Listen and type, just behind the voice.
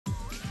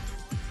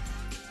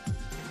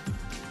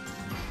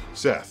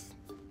Seth,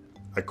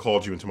 I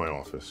called you into my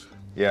office.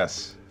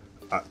 Yes.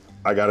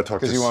 I got to talk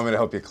to you. Because you want me to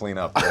help you clean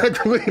up.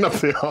 Clean up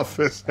the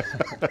office.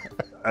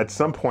 At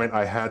some point,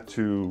 I had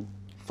to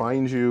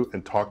find you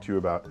and talk to you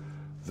about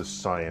the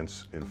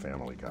science in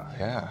Family Guy.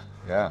 Yeah,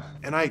 yeah.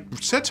 And I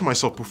said to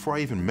myself before I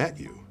even met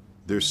you,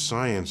 there's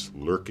science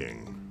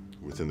lurking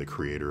within the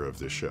creator of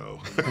this show.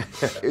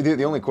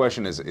 The only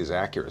question is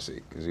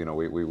accuracy, because you know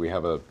we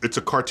have a. It's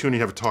a cartoon. You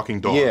have a talking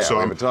dog, yeah, so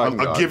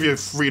I'll give you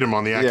freedom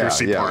on the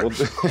accuracy part.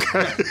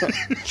 Well,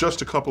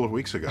 Just a couple of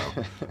weeks ago,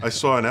 I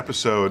saw an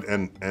episode,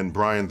 and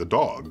Brian the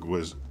dog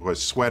was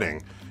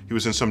sweating. He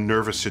was in some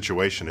nervous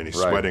situation, and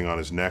he's sweating on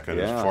his neck and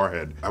his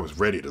forehead. I was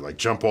ready to like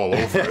jump all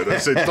over it. I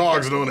said,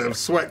 "Dogs don't have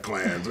sweat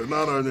glands. They're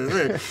not on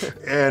their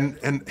thing."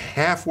 And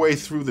halfway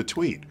through the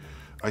tweet,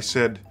 I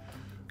said,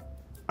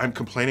 I'm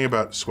complaining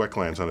about sweat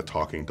glands on a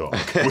talking dog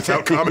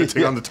without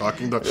commenting on the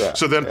talking dog.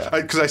 So then,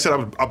 because I said I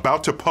was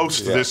about to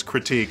post this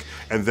critique,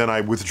 and then I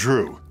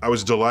withdrew. I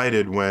was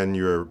delighted when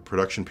your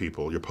production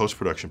people, your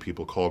post-production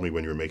people called me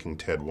when you were making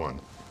Ted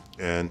 1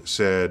 and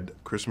said,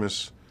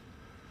 Christmas,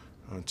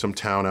 some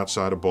town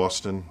outside of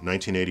Boston,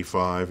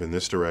 1985, in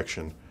this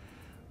direction,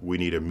 we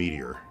need a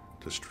meteor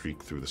to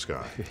streak through the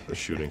sky, a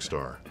shooting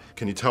star.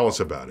 Can you tell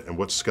us about it? And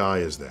what sky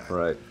is that?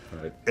 Right.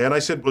 And I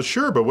said, well,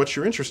 sure, but what's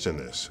your interest in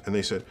this? And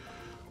they said,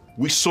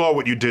 we saw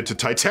what you did to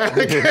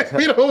Titanic.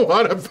 We don't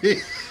want to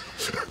be.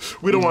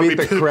 We don't want to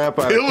be the crap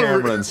out of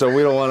Cameron, so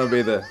we don't want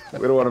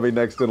to be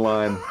next in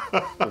line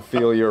to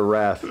feel your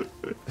wrath.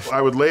 I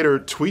would later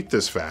tweet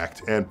this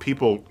fact, and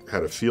people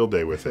had a field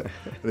day with it.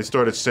 And they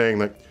started saying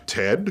like,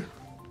 Ted,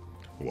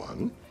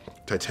 1,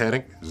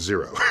 Titanic,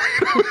 0.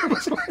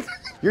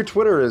 Your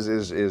Twitter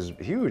is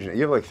huge.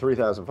 You have like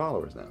 3,000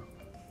 followers now.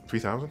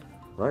 3,000?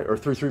 Right? Or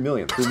 3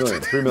 million. 3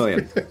 million. 3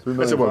 million. 3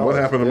 million. I said, well, what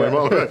happened to my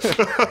mom?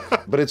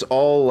 But it's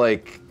all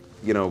like,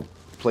 you know,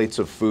 plates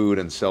of food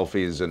and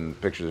selfies and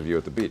pictures of you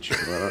at the beach. You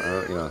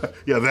know.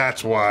 Yeah,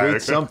 that's why.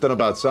 Tweet something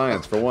about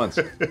science for once.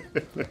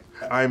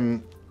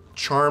 I'm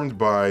charmed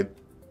by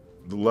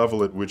the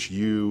level at which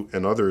you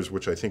and others,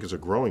 which I think is a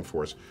growing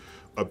force,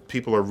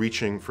 people are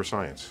reaching for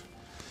science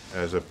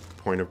as a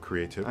point of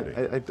creativity.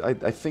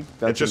 I think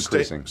that's just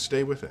increasing.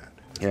 Stay with that,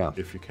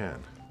 if you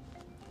can.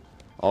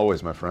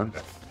 Always, my friend.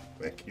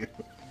 Thank you.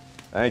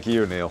 Thank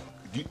you, Neil.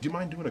 Do you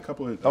mind doing a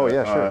couple of... Oh,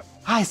 yeah, sure.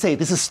 Hi, say,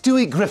 this is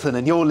Stewie Griffin,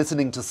 and you're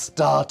listening to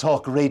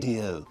StarTalk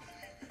Radio.